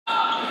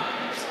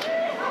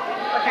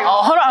Okay.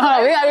 Oh, hold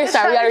on. We gotta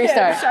restart.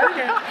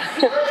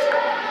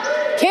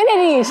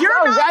 Kennedy,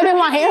 stop grabbing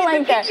my hand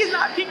like that. The pinky's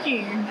not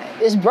peeking.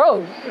 It's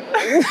broke.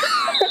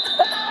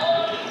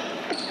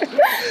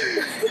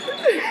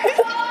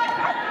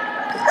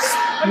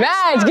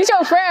 Madge, get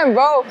your friend,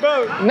 bro.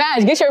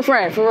 Madge, get your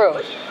friend, for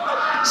real.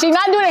 She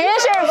not doing the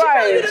handshake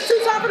right. She did it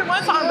 2 times for the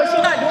 1 time, but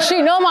she not doing it.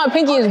 She know my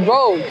pinky is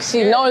broke.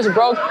 She know it's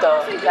broke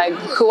though. Like,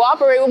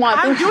 cooperate with my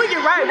pinky. I'm doing it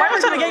right. Why am I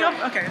trying to gang up?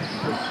 Okay.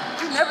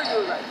 You never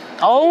do it right.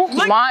 Oh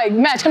my,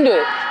 Madge, come do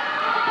it.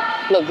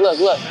 Look.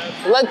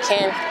 Look,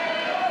 Ken.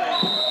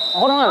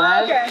 Hold on,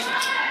 Madge. Okay.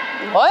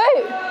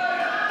 What?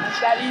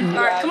 That easy.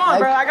 All right, come on,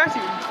 bro. I got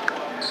you.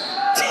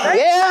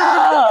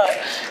 Yeah.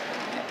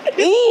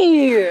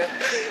 Eee.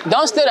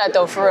 Don't steal that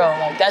though, for real.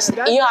 Like, that's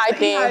EI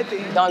thing.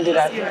 Don't do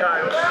that.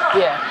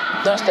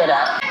 Yeah, don't steal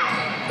that.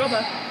 Go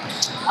back.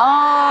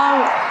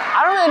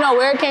 I don't really know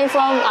where it came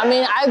from. I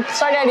mean, I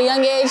started at a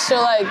young age, so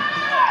like,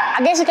 I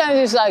guess it kind of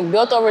just like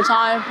built over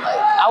time. Like,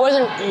 I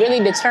wasn't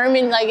really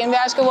determined like in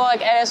basketball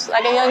like as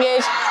like a young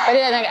age, but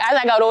then like, as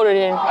I got older,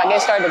 then I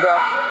guess started to grow.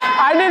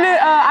 I did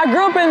it. I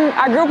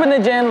grew up in the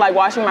gym, like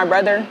watching my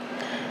brother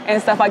and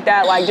stuff like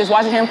that, like just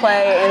watching him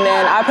play. And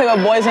then I played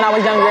with boys when I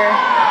was younger,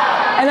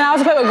 and then I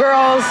also played with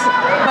girls.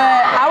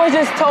 But I was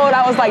just told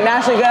I was like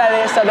naturally good at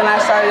it, so then I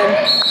started,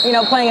 you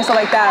know, playing and stuff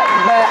like that.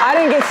 But I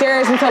didn't get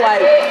serious until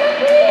like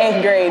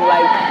 8th grade.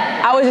 Like,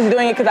 I was just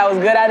doing it because I was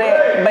good at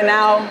it. But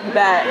now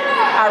that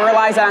I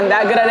realize that I'm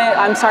that good at it,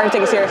 I'm starting to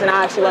take it serious, and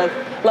I actually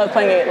love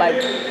playing it, like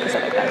and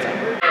stuff like that.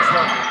 So.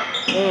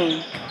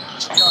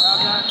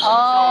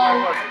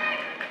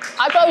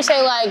 I'd probably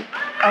say like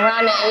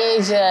around the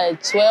age of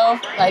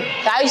 12. Like,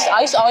 I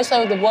used to always play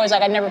with the boys.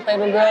 Like, I never played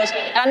with girls,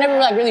 and I never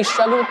like really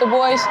struggled with the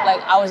boys.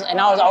 Like, I was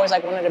always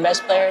like one of the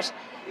best players.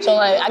 So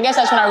like, I guess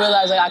that's when I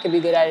realized like I could be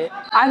good at it.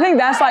 I think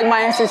that's like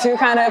my answer too,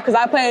 kind of, because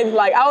I played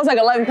like I was like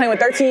 11 playing with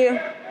 13.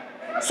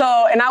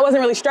 So, and I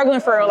wasn't really struggling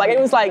for real. Like, it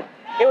was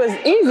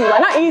easy, like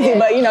not easy,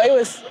 but you know, it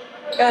was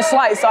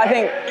slight. So I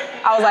think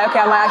I was like, okay,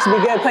 I might actually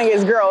be good playing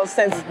against girls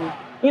since,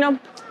 you know.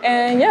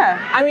 And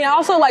yeah, I mean, I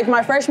also like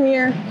my freshman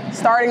year,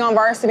 starting on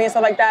varsity and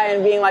stuff like that,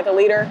 and being like a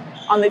leader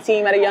on the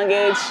team at a young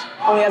age,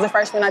 only as a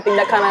freshman. I think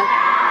that kind of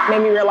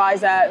made me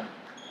realize that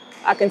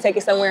I can take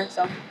it somewhere.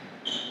 So.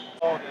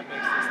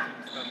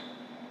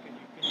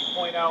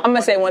 I'm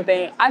gonna say one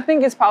thing. I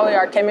think it's probably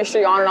our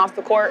chemistry on and off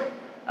the court.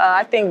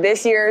 I think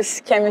this year's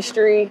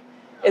chemistry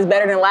is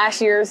better than last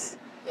year's,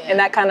 and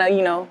that kind of,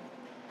 you know,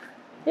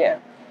 yeah.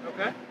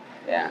 Okay.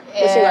 Yeah.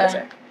 What you gotta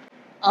say?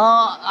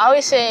 I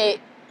always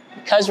say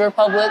because we're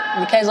public,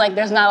 because like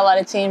there's not a lot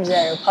of teams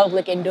that are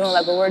public and doing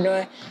like what we're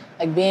doing,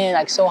 like being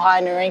like so high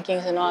in the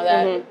rankings and all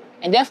that,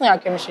 and definitely our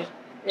chemistry.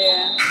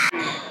 Yeah.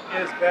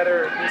 Is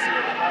better this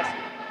year than last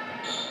year?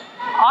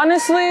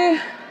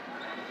 Honestly,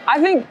 I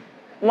think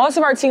most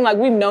of our team, like,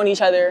 we've known each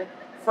other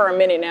for a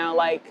minute now,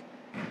 like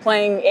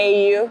playing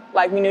AAU,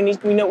 like we know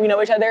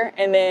each other,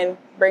 and then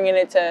bringing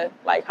it to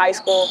like high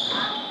school.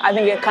 I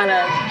think it kind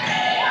of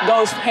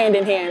goes hand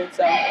in hand.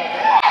 So.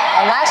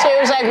 And last year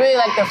it was like really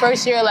like the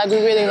first year like we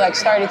really like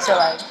started to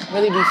like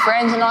really be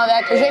friends and all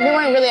that, because we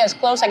weren't really as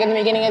close like in the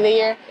beginning of the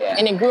year,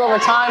 and it grew over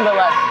time. But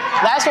like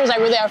last year was like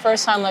really our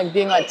first time like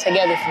being like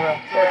together for real.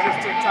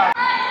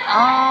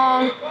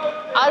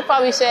 I'd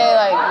probably say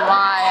like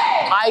my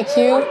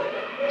IQ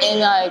and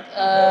like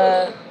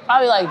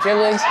probably like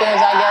dribbling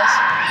skills, I guess.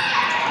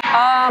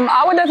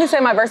 I would definitely say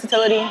my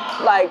versatility.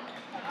 Like,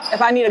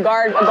 if I need a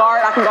guard,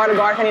 I can guard a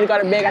guard. If I need to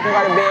guard a big, I can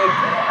guard a big.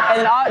 And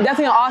then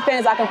definitely on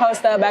offense, I can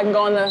post up, I can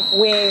go on the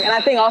wing. And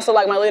I think also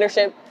like my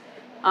leadership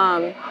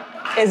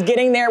is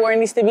getting there where it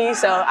needs to be.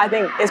 So I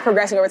think it's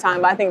progressing over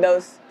time, but I think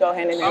those go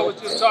hand in hand. I was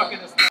just talking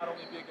to not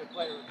only be a good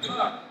player,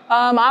 but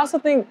I also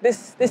think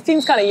this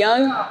team's kind of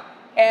young.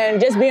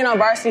 And just being on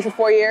varsity for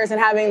 4 years and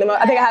having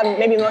I think I have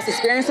maybe the most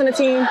experience on the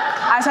team.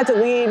 I just had to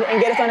lead and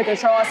get us under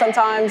control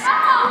sometimes.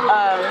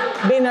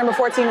 Being number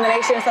 14 in the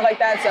nation and stuff like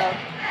that. So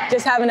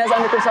just having us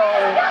under control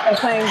and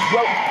playing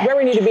where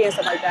we need to be and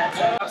stuff like that.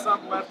 So. have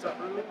something left to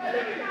prove?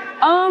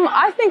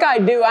 I think I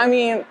do. I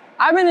mean,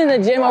 I've been in the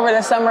gym over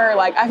the summer.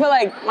 Like, I feel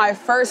like my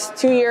first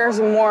 2 years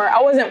or more,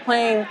 I wasn't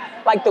playing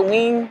like the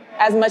wing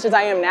as much as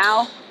I am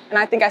now. And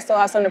I think I still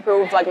have something to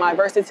prove, like my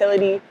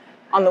versatility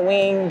on the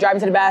wing, driving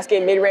to the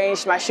basket,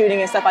 mid-range, my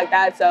shooting and stuff like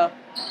that. So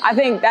I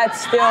think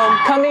that's still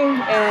coming,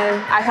 and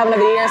I have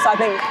another year, so I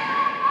think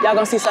y'all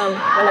gonna see something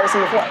I've never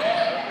seen before. Okay,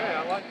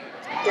 I like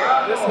it.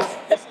 Yeah.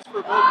 This is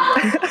for both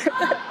of you.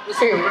 This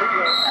is for both of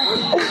you.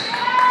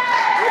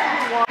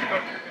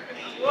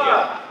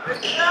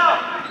 What do you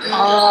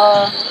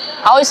want?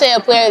 I always say a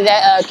player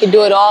that can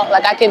do it all.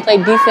 Like, I can play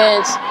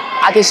defense,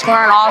 I can score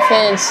on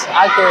offense,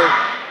 I can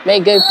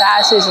make good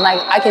passes, and like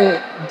I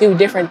can do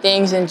different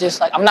things, and just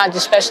like I'm not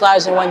just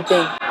specialized in one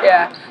thing.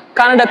 Yeah,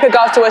 kind of to pick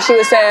off to what she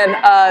was saying,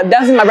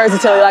 definitely my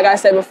versatility, like I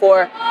said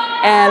before,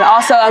 and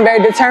also I'm very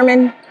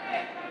determined,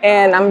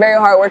 and I'm very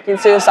hardworking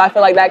too. So I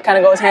feel like that kind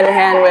of goes hand in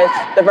hand with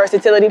the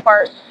versatility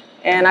part,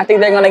 and I think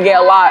they're gonna get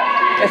a lot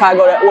if I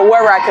go to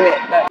wherever I commit.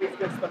 But Who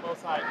gets the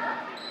most hype?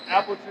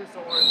 Apple juice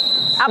or orange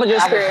juice? apple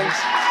juice experience.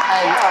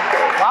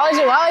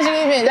 Why would you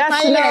even? That's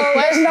not even a there's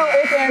question. no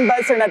ifs and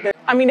buts or nothing.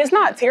 I mean, it's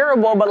not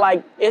terrible, but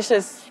like, it's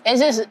not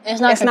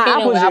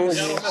competing with apple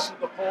juice.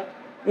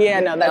 Yeah,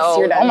 no, that's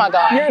you're done. Oh my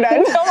God. You're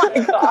done. Oh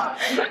my God.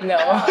 No.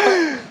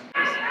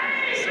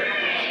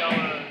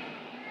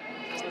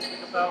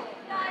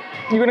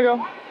 You gonna go?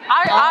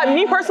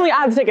 Me personally,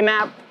 I have to take a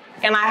nap,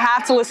 and I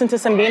have to listen to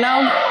some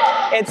Bino.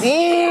 It's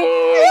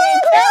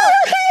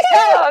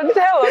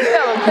tell him.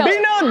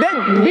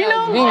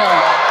 Bino. We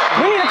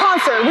need a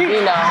concert.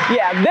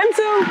 Yeah, them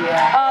two.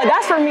 Yeah.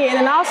 That's for me, and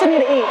then I also need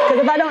to eat,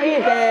 because if I don't eat,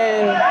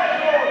 then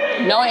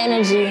no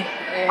energy.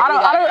 I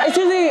don't. It's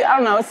usually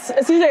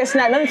It's usually a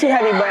snack, nothing too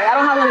heavy, but I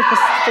don't have nothing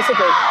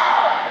specific.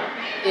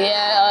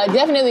 Yeah,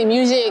 definitely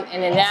music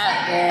and a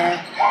nap. And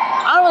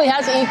I don't really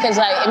have to eat because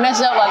like it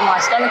messes up like my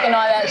stomach and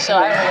all that, so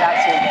I don't really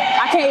have to.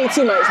 I can't eat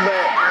too much, but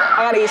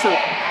I gotta eat something.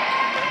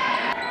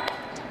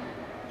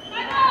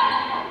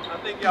 I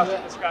think y'all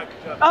should describe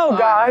each other. Oh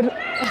God.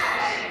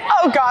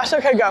 Oh gosh.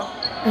 Okay, go.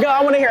 Go.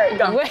 I want to hear it.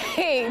 Go. Wait,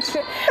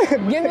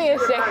 give me a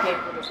second.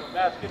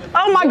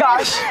 Oh my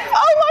gosh.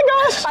 Oh my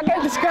gosh. I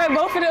gotta describe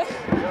both of them.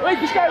 Wait,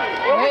 describe it.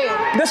 Wait.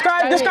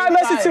 Describe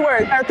us in 2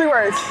 words or 3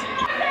 words.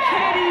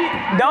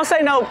 Don't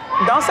say no.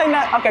 Don't say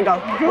no. Okay, go.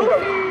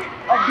 Goofy,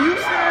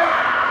 abusive.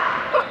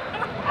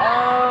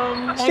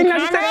 She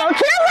never said on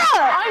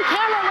camera. On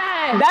camera,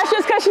 man. That's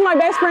just because she's my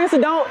best friend, so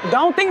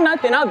don't think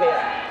nothing of it.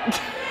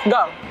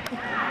 Go.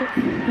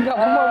 You got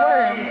one more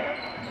word.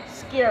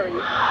 Scary.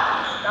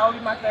 That would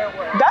be my third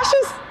word. That's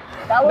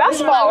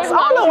false. I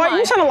don't know why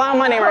you're trying to lie on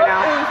my name right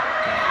now.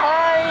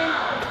 Kind,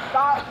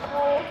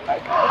 thoughtful.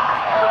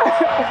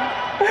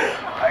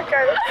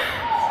 Okay.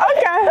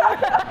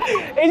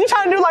 Is you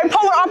trying to do like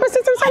polar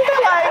opposites or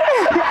something? Like,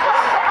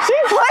 she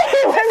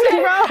playing with me,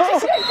 bro.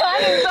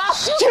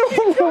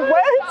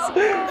 What?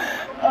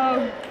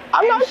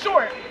 I'm not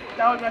short.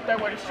 That was my third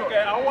word, is short. Okay,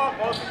 I want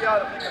both of y'all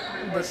to think of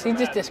 3 words. Did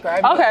she just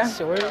describe Okay. it?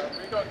 Short. We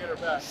gonna get her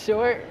back.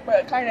 Short.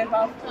 But kind of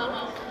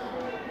thoughtful.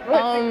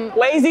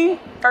 lazy,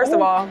 first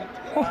of all.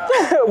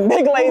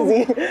 Big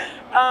lazy.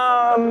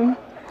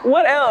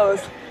 What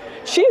else?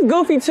 She's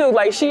goofy too.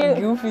 Like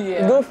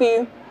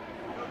goofy.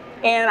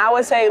 And I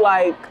would say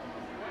like,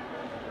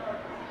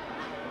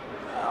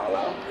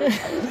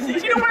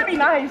 She don't want to be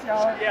nice,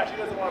 y'all. Yeah, she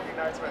doesn't want to be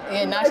nice right now.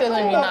 Yeah, now she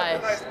doesn't be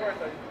nice.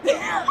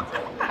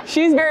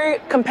 she's very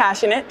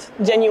compassionate,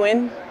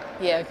 genuine.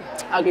 Yeah. Okay.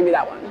 I'll give you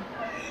that one.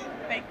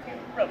 Thank you,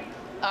 really.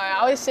 All right,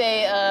 I would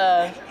say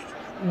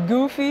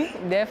goofy,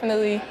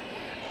 definitely.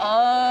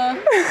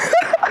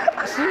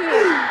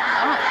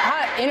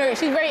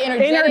 She's very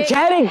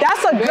energetic.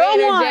 That's a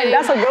good one.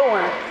 That's a good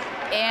one.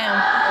 And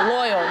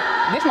loyal.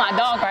 This is my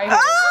dog right here.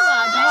 This is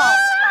my dog.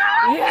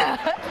 Yeah.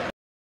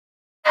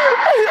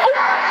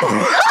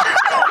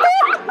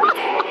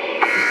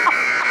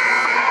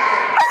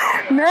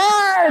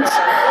 Match.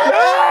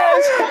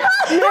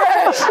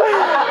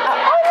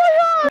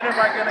 If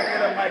I'm gonna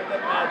get a mic'd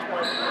up match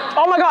point.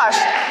 Oh my gosh.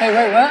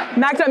 Wait, what?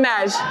 Mic'd up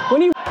match.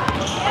 When you.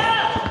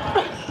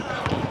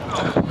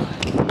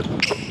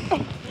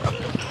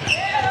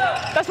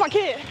 That's my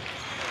kid.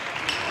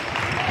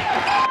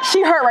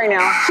 She hurt right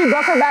now. She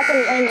broke her back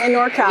in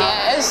NorCal.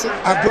 Yes.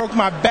 I broke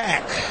my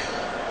back.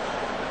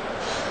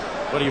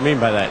 What do you mean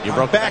by that? You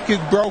broke back is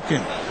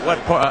broken. What,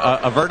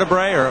 a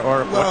vertebrae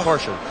or what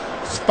portion?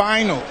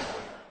 Spinal.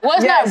 Well,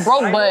 it's not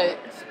broke, but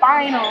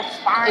Spinal.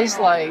 it's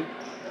like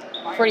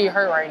pretty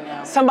hurt right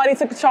now. Somebody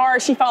took a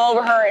charge. She fell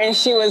over her and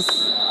she was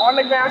On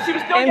the ground. She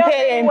was still in young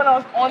pain. when I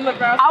was on the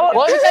ground.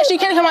 Well, she said she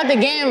couldn't come out the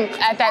game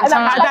at that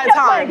time. At that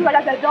time. Because I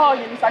got that dog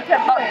in me, so I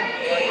kept playing.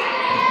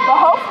 But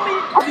hopefully,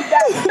 I'll be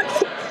back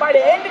by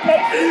the end of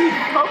next week.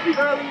 Hopefully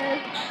earlier.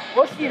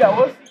 We'll see though.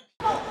 We'll see.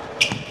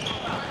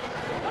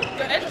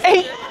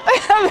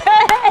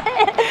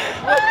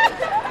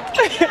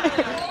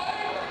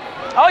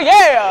 Oh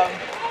yeah.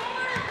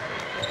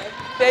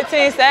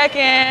 15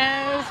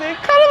 seconds.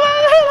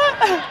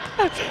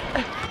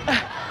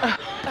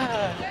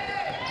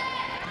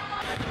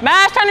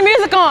 Mash, turn the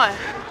music on.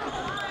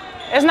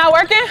 It's not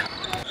working?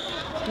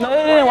 No,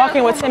 they didn't walk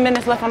in with 10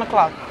 minutes left on the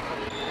clock.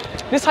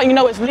 This is how you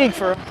know it's league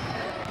for real.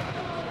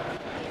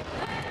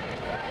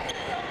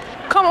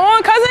 Come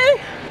on, cousin.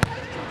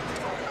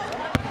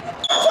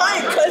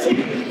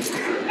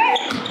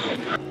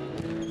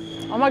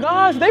 Oh my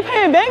gosh, they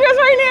playing bangers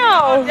right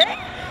now.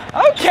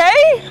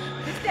 Okay.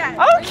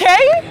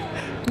 Okay.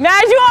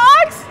 Mad you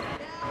ox?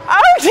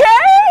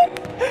 Okay.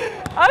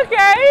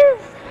 Okay.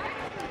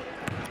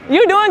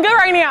 You doing good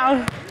right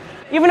now,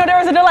 even though there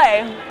was a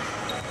delay.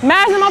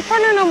 Mad's not my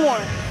partner no more.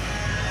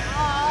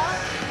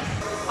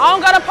 I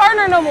don't got a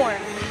partner no more.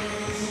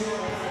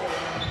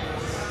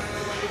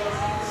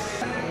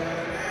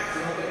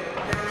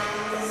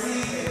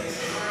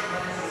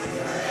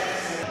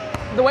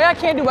 The way I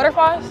can't do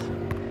butterflies,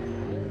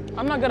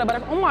 I'm not good at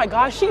butterflies. Oh my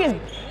gosh, she is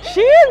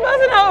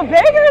busting out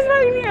bangers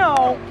right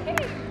now.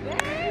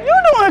 You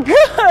doing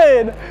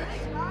good.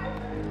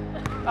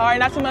 All right,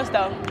 not too much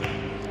though.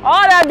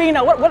 All that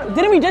Bino. What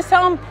didn't we just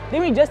tell him?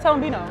 Didn't we just tell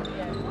him Bino?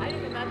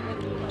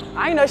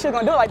 I didn't know she was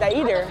gonna do it like that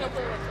either.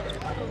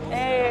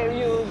 Hey,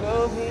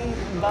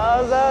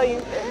 Bozo,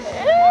 you.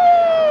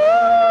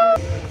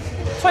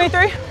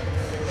 23.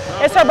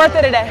 It's her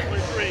birthday today.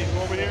 23.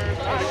 Over here.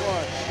 21.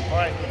 All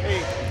right.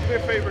 Hey, do me a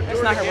favor.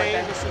 It's not her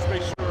birthday. Let's just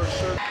make sure.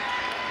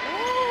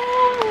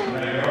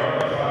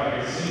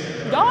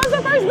 Y'all, it's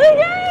the first league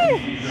game.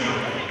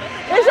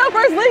 It's your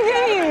first league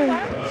game.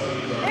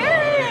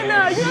 Aaron,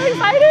 you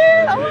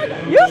excited? Oh my God.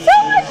 You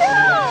feel like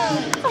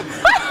that?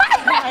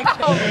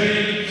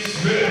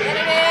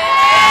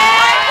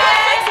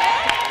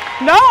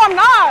 No, I'm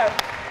not.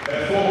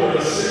 At forward,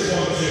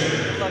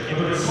 6'1",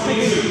 number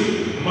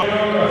 22,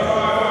 Mayara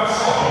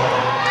 5'5".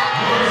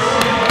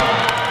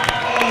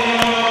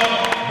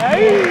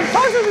 Hey,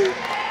 talk to me.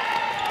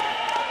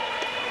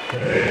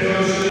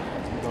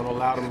 Don't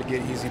allow them to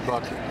get easy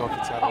buckets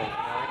out of it.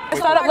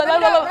 Start up.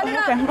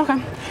 Okay.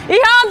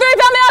 Ehon 3,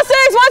 tell me on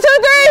 6. 1, 2,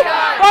 3.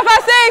 4,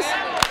 5, 6.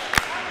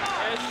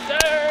 Yes,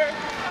 sir.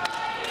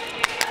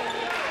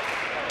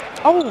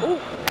 Oh,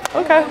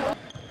 okay.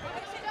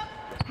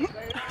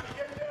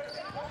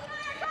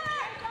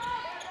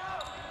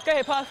 Go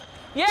ahead, Puff.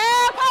 Yeah,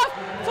 Puff.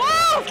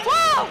 12.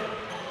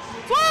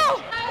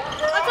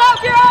 Let's go,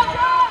 Kira.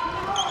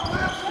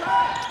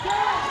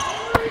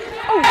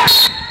 Oh.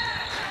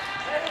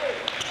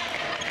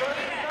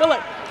 Good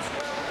look.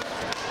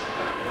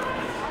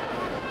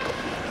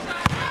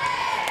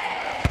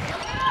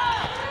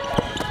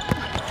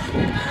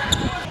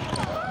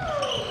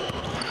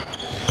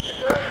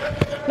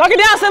 Knock it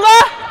down, Simba.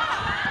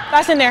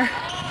 That's in there.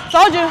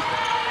 Told you.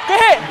 Good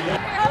hit.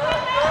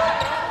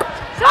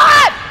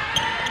 Shot.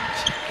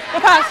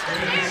 Good pass.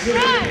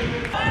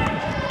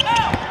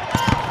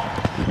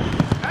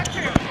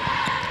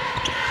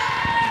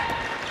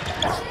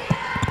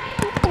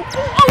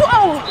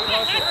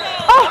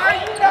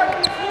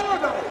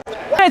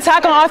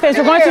 Attack on offense.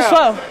 We're going too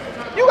slow.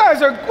 You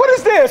guys are, what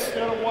is this?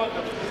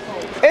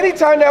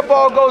 Anytime that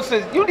ball goes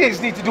to, you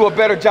just need to do a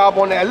better job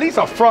on that, at least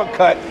a front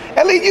cut.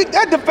 At least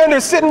that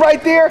defender's sitting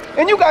right there,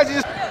 and you guys are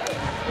just.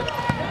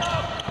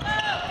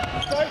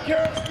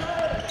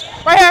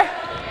 Right here.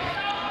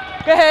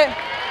 Good hit.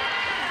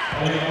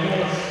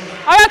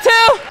 I got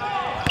 2.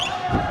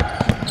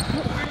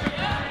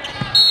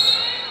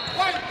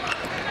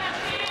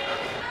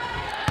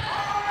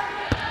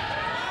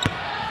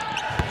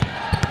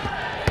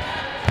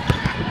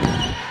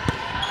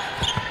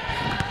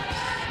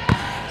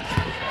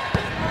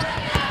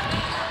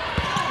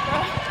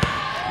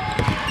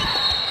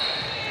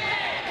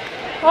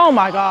 Oh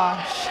my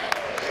gosh.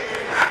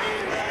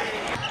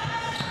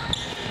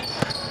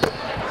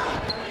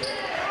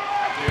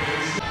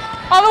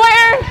 All the way,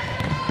 Aaron.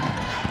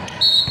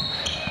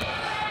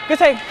 Good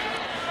take.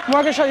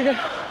 Morgan, show you good.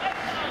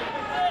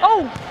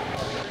 Oh.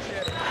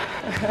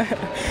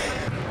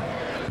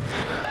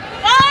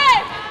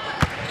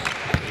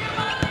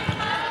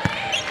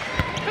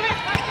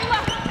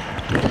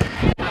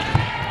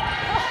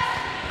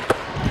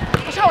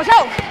 Watch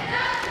out.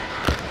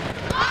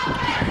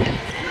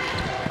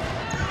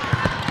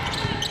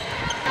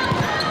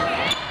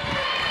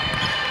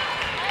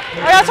 I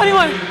got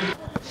 21.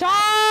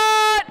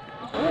 Shot!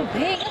 Oh,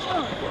 dang.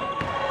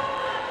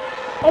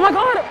 Oh my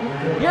God.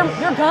 Your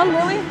gum,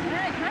 really?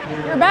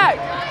 You're back.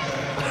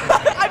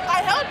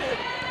 I held it.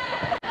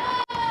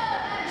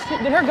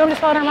 Did her gum just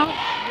fall out of her mouth?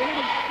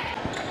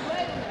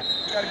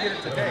 You gotta get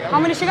it today. How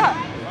many she got?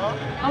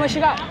 How much she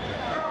got?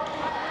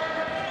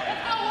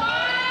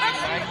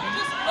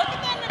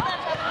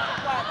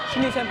 She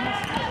needs 7 points.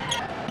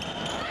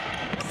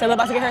 Still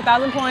about to get her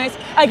 1,000 points.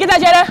 Hey, get that,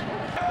 Jada.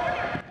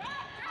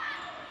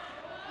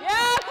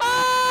 Yeah,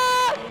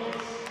 Paul!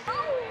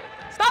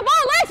 Stop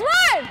ball, Lex,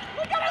 run!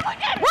 Look at her.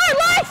 Run,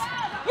 Lex!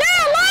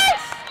 Yeah, Lex!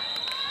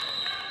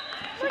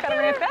 She kinda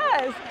ran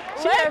fast.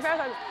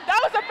 That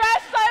was the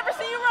fastest I ever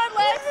seen you run,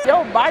 Lex.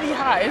 Your body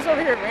hot. It's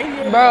over here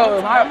radiating. Bro,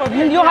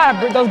 you don't have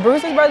those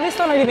bruises, bro. These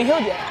still not even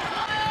healed yet.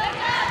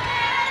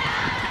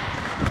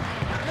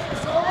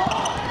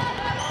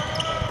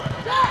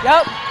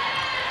 Yup.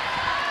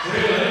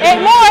 8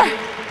 more.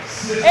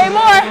 8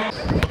 more.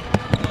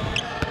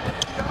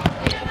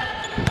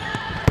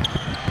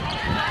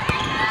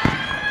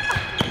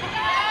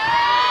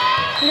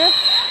 You good?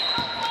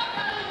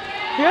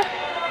 You good?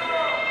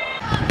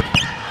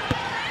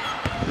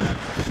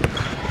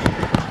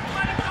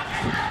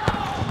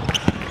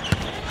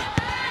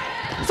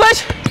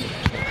 Switch.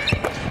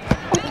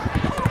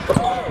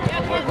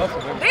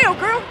 Damn,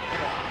 girl.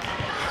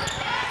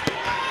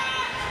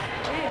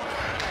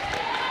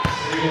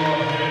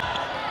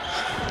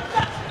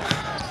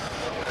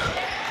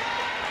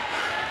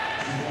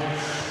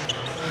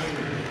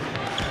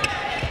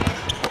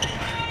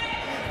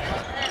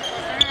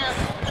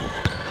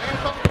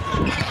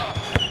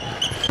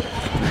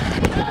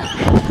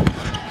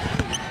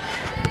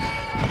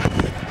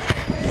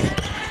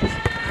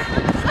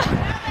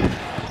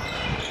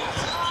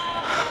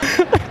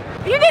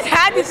 You just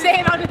had to say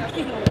it on the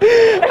field.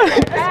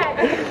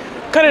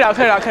 Cut it out,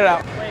 cut it out, cut it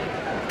out.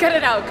 Cut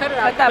it out, cut it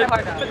out. Cut that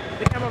part out.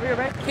 The camera over here,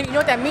 right? You know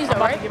what that means, though,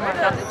 right? She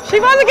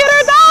about to get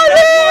her 1,000!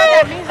 You know what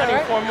that means, though,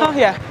 right? Oh,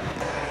 yeah.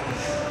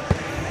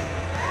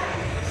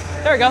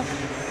 There we go.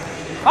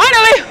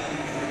 Finally!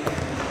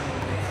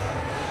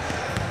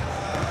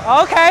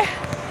 Okay.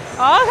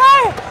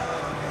 Okay.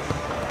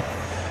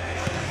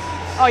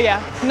 Oh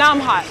yeah, now I'm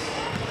hot.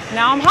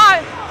 Now I'm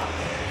hot.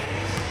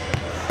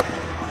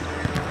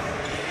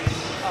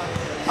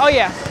 Oh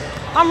yeah,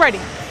 I'm ready.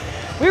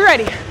 We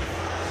ready.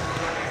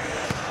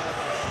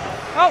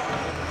 Oh,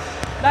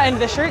 that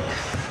ended the streak.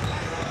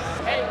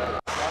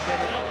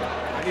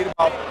 I need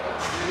about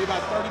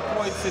 30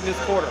 points in this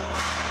quarter.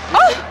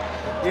 Oh,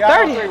 Yeah,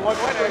 30.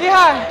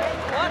 Yeah.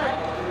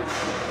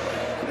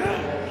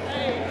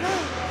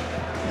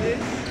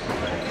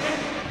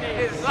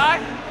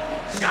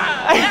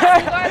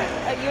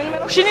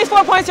 She needs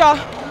 4 points, y'all.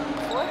 To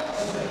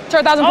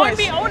her 1,000 points.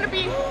 I want to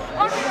be 7,000.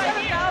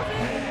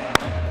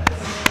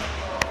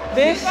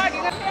 This.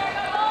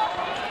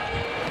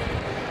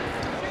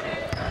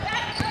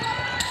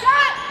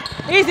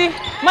 Easy.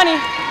 Money.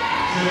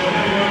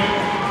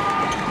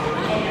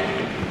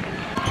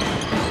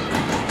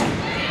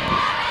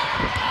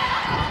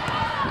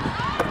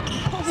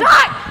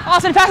 Shot!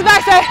 Austin, pass it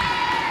back, say.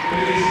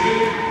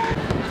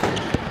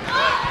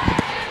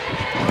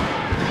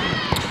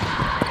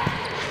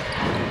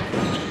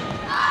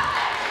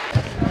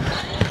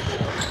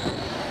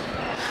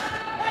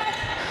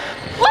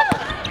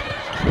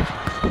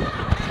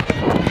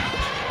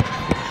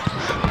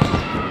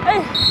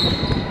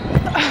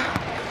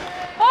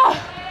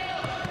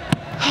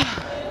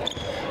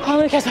 I'm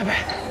gonna catch my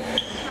breath.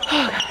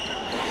 Oh God.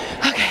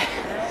 Okay.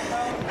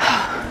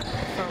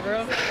 For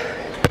real?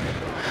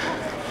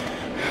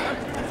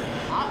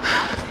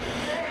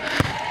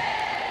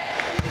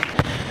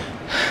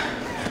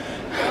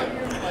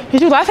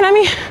 You laughing at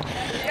me?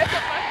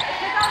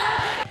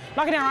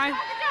 Knock it down, Ryan.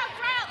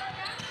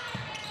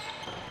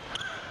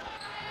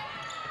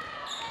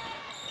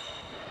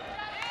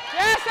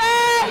 Yes,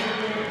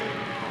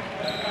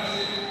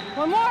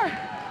 one more.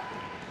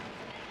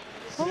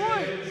 One more.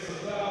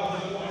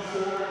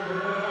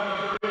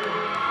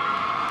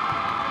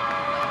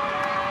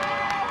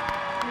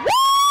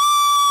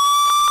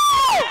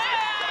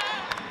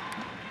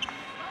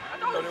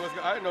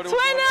 I didn't know there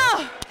was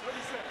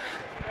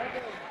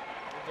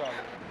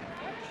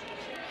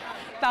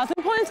 1,000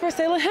 points for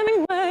Sailor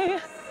Hemingway.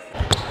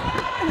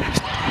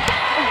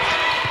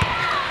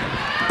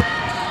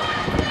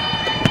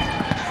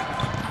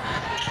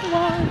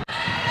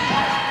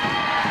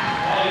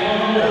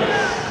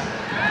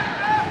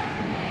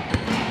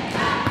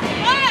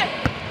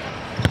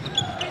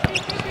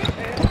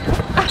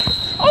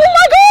 Oh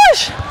my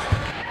gosh!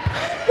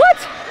 What?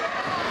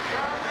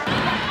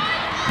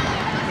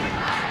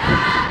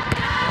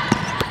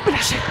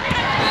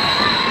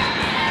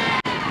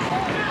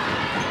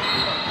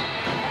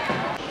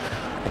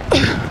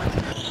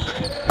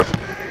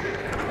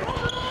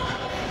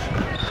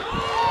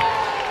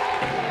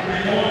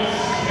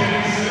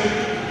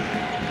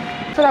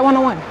 For that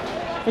 1-on-1,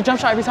 you jump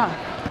shot every time.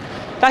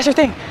 That's your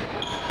thing.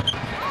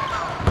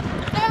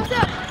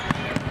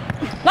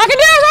 Knock it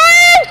down,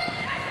 Ryan!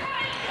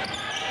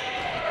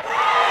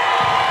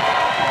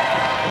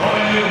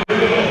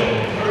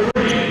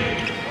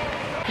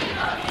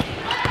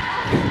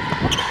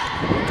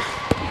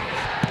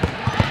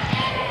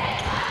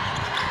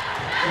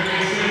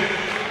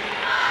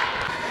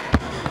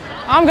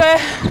 I'm good.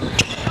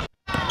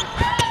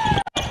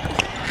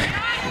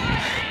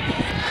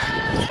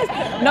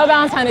 No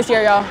Valentine this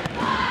year, y'all.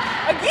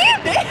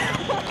 Again,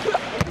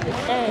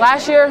 damn.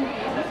 Last year,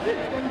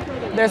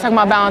 they were talking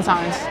about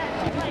Valentines.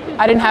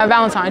 I didn't have a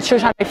Valentine. She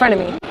was trying to make fun of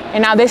me.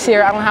 And now this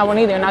year, I don't have one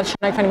either. Now she's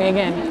trying to make fun of me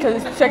again. Because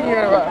it's the second year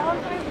in a row.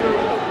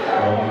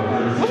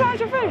 What's wrong with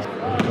your face?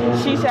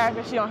 She said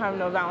that she don't have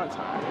no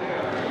Valentine.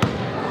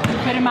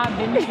 Putting my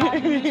business out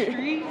in the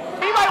street.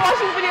 Anybody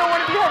watching this video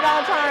want to be her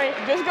Valentine,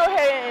 just go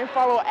ahead and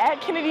follow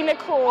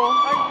 @KennedyNicole.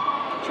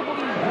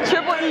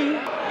 Triple E.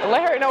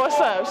 Let her know what's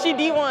up. She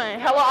D1.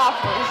 Hella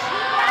offers.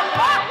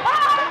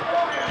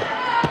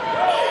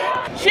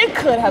 She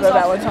could have a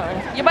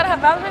Valentine. You better have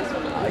Valentine's?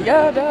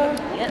 Yeah, duh.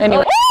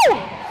 Anyway. Woo!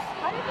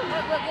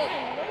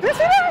 Did you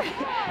see that?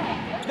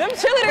 Them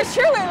cheerleaders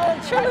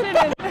cheerleading.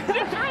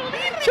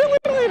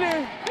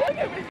 Cheerleading.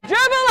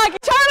 Dribbling like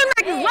you're trying to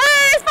make his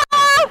legs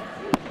fall.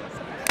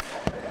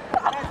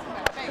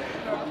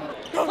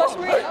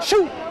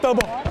 Shoot the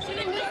ball.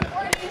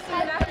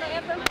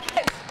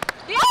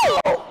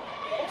 Oh!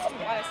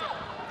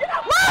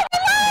 Move the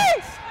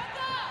legs!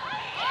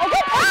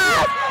 Okay,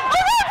 pass!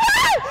 Okay, pass!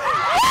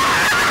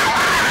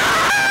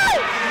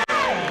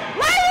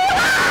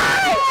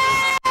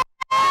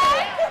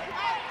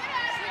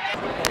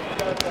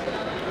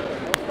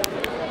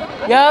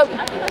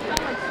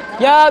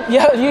 Yup.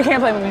 You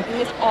can't play with me.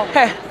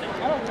 Hey.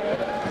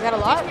 Is that a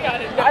lot? I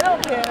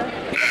don't care.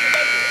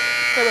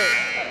 Okay, wait.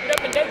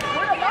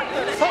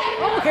 I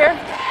don't care.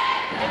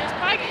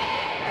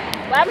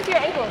 What happened to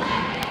your ankle?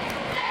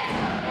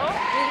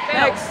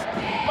 Next.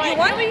 You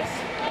want these?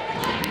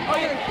 Oh,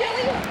 your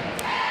Achilles?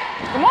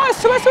 Come on,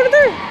 it's 2 to 3.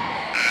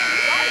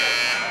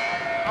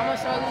 I'm gonna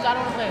start losing. I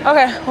don't want to play.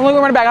 Okay, I'm gonna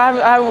run it back.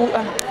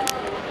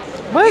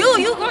 What?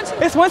 You going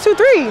to? It's 1, 2,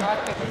 3. You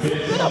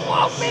the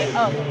ball fake.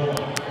 Oh.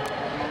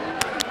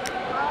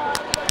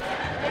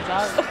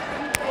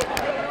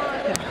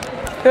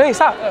 Hey,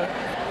 stop.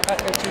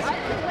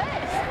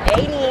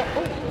 80.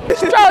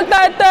 Stroke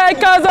that thing,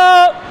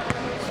 cuzzo.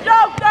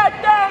 Stroke that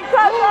thing,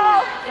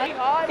 cuzzo.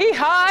 E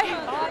high,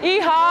 E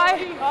high,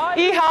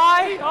 E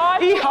high,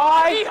 E high, E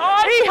high,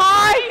 E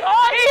high,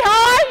 E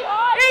high,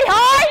 E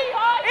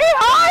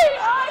high.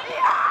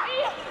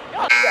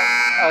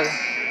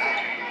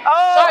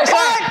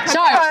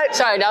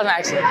 Sorry, that was an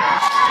accident.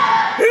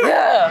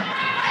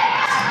 Yeah.